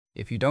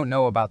If you don't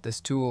know about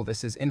this tool,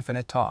 this is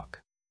InfiniteTalk.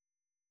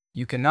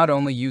 You can not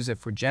only use it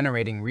for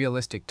generating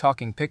realistic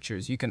talking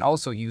pictures, you can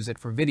also use it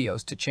for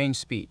videos to change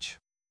speech.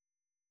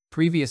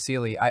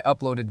 Previously, I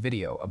uploaded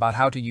video about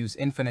how to use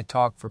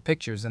InfiniteTalk for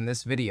pictures. In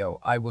this video,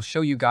 I will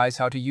show you guys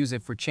how to use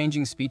it for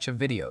changing speech of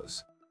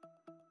videos.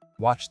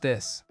 Watch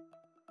this.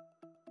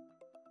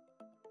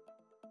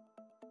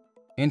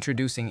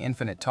 Introducing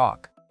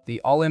InfiniteTalk,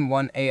 the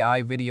all-in-one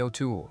AI video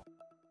tool.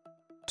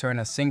 Turn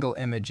a single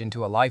image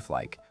into a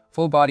lifelike,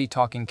 full-body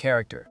talking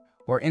character,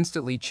 or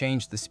instantly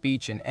change the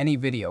speech in any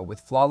video with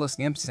flawless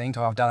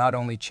InfiniteTalk. Not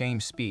only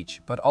change speech,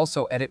 but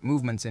also edit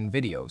movements in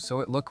video so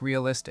it look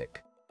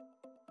realistic.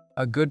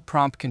 A good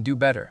prompt can do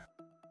better.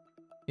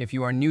 If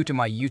you are new to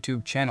my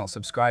YouTube channel,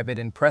 subscribe it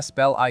and press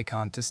bell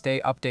icon to stay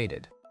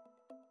updated.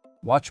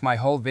 Watch my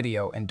whole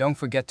video and don't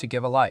forget to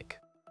give a like.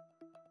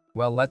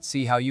 Well, let's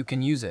see how you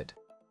can use it.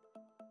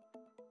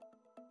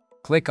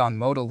 Click on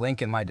modal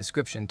link in my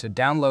description to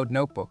download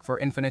Notebook for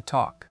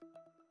InfiniteTalk.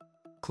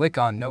 Click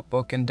on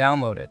Notebook and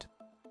download it.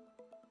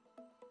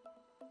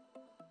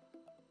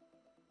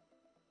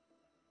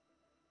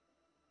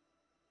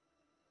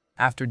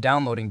 After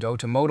downloading, go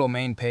to modal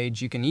main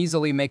page. You can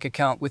easily make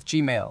account with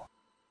Gmail.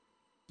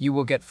 You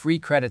will get free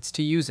credits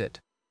to use it.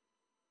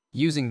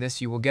 Using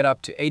this, you will get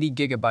up to 80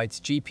 gigabytes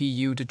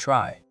GPU to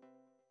try.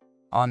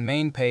 On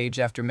main page,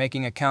 after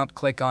making account,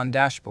 click on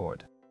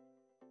Dashboard.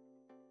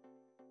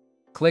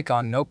 Click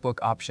on Notebook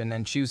option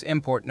and choose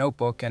Import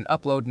Notebook and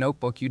upload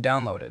notebook you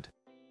downloaded.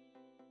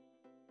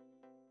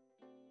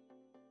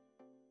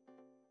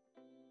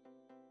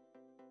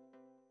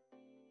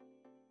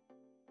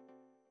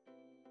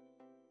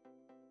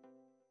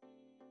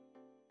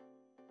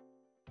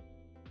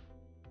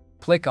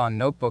 Click on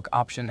Notebook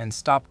option and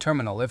stop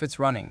terminal if it's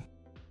running.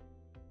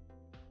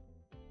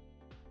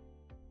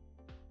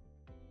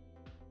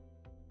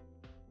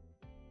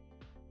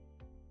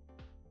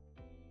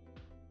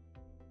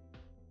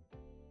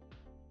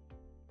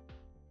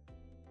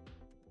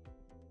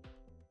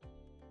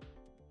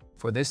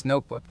 For this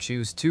notebook,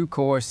 choose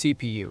 2-core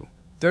CPU,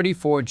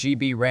 34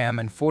 GB RAM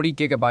and 40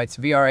 GB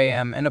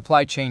VRAM and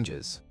apply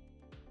changes.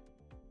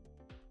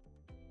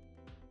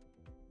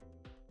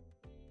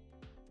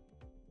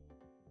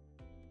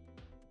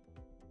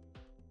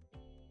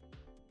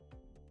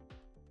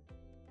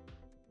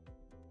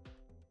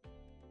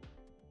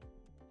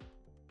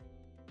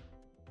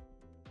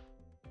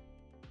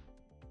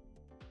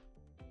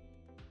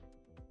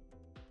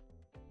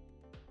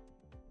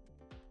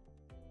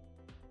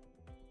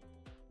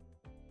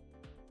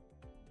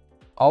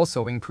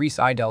 Also increase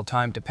idle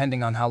time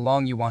depending on how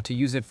long you want to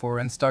use it for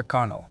and start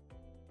kernel.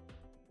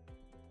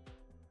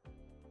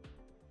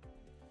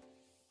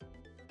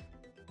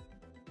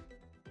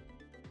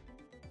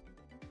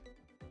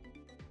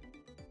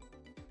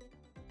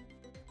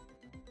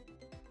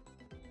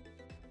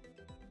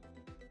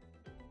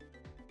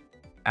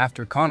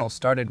 After kernel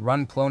started,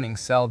 run cloning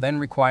cell, then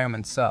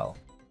requirement cell.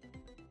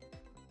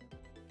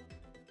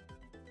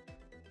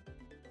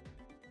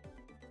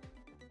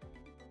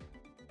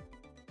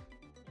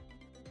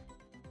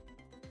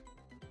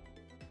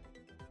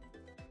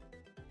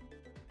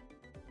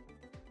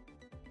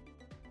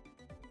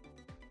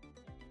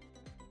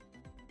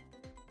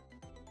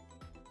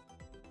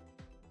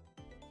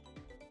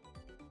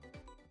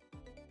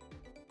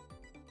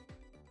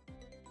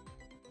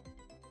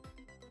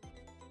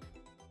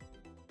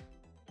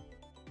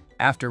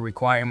 After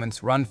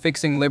requirements, run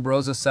fixing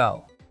librosa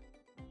cell.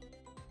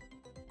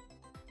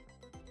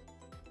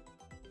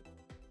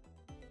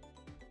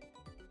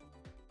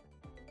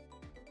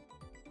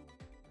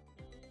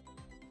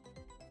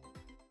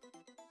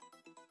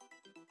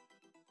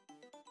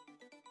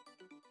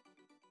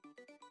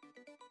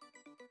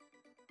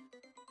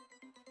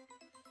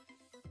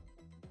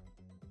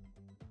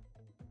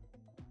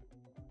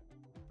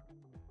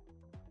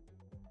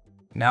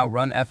 Now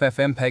run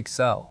FFmpeg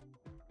cell.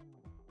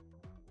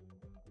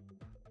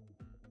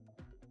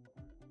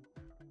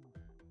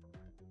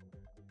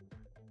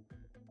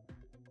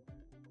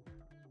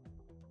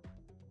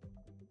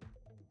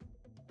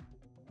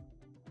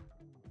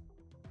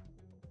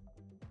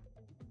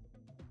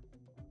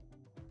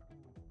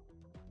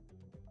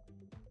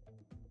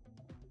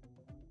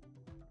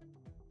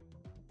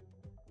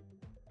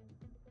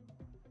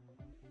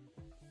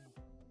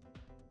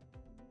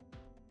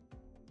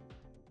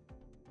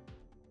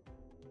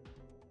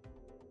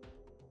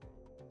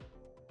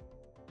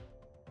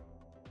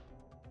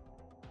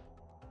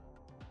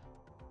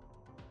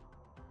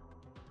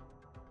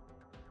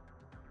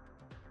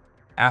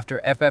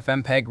 After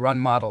FFmpeg run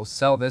models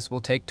cell, this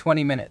will take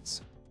 20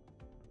 minutes.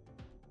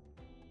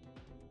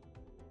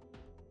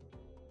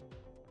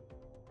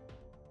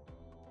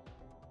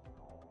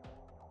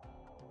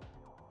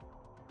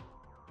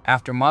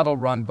 After model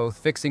run both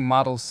fixing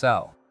models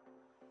cell.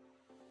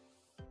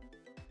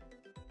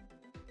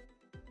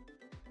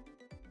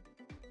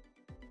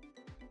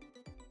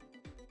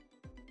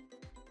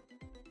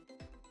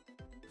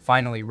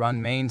 Finally,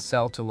 run main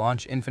cell to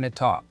launch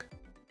InfiniteTalk.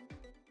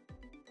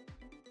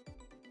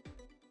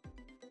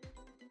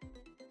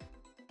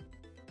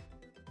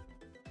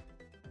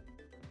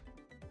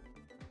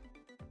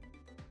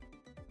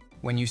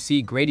 When you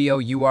see Gradio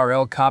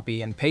URL,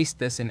 copy and paste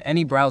this in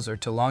any browser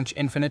to launch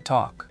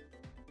InfiniteTalk.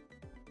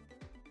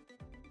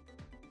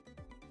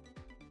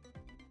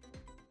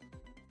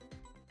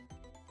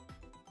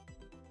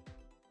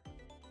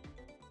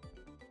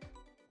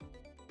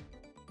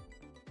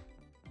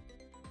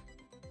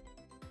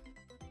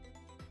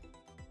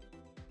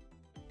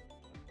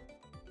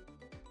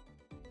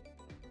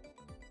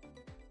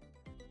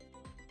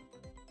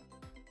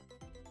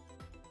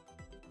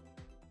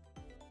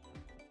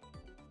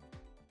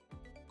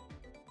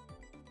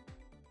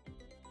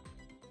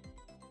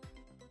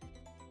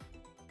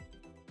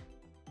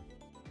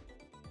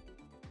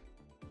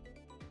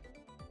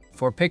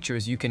 For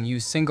pictures, you can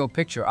use single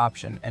picture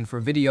option, and for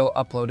video,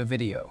 upload a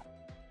video.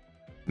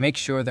 Make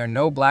sure there are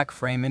no black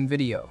frame in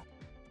video.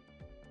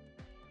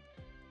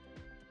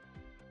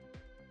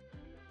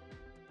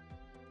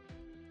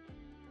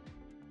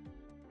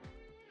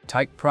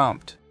 Type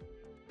prompt.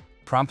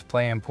 Prompt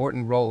play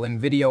important role in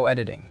video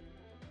editing.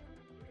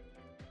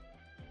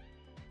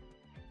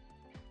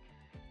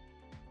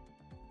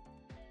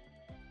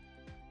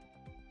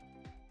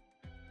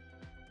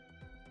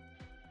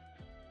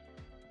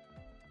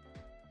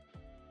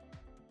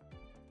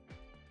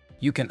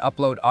 You can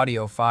upload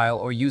audio file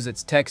or use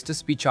its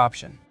text-to-speech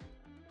option.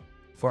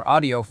 For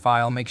audio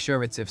file, make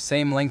sure it's of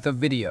same length of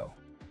video.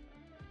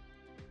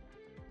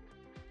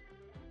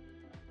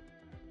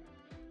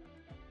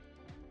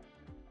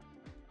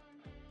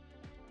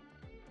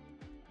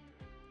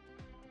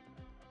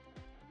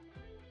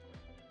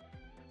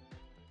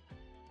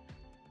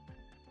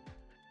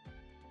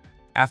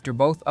 After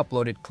both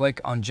uploaded,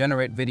 click on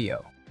Generate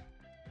Video.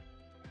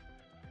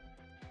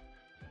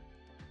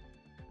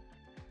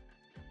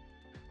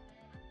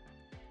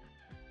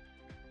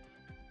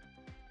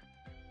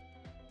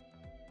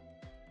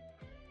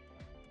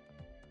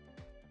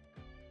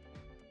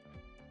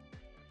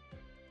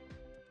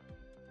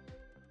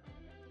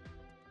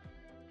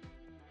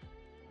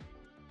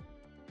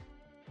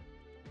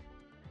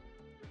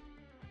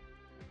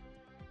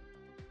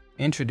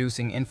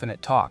 Introducing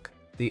InfiniteTalk,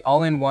 the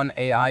all-in-one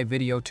AI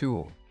video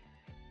tool.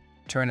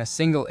 Turn a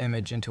single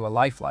image into a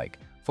lifelike,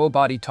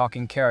 full-body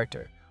talking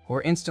character,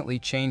 or instantly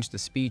change the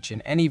speech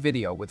in any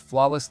video with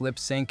flawless lip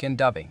sync and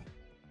dubbing.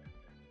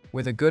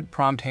 With a good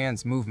prompt,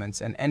 hands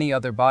movements and any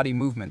other body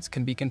movements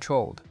can be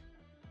controlled.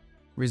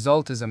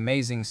 Result is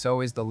amazing,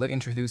 so is the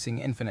Introducing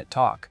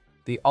InfiniteTalk,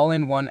 the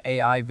all-in-one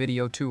AI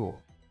video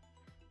tool.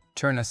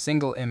 Turn a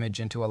single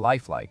image into a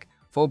lifelike,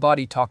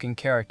 full-body talking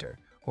character,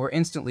 or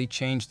instantly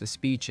change the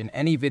speech in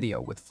any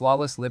video with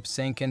flawless lip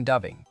sync and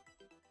dubbing.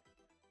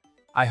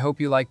 I hope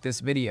you liked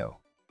this video.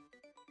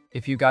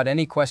 If you got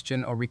any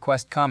question or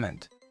request,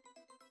 comment.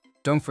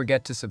 Don't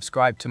forget to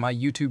subscribe to my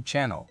YouTube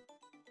channel.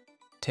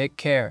 Take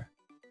care.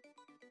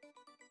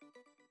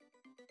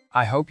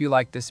 I hope you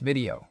liked this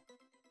video.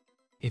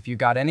 If you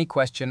got any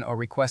question or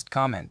request,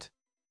 comment.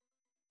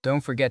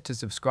 Don't forget to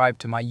subscribe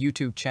to my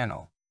YouTube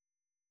channel.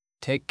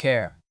 Take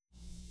care.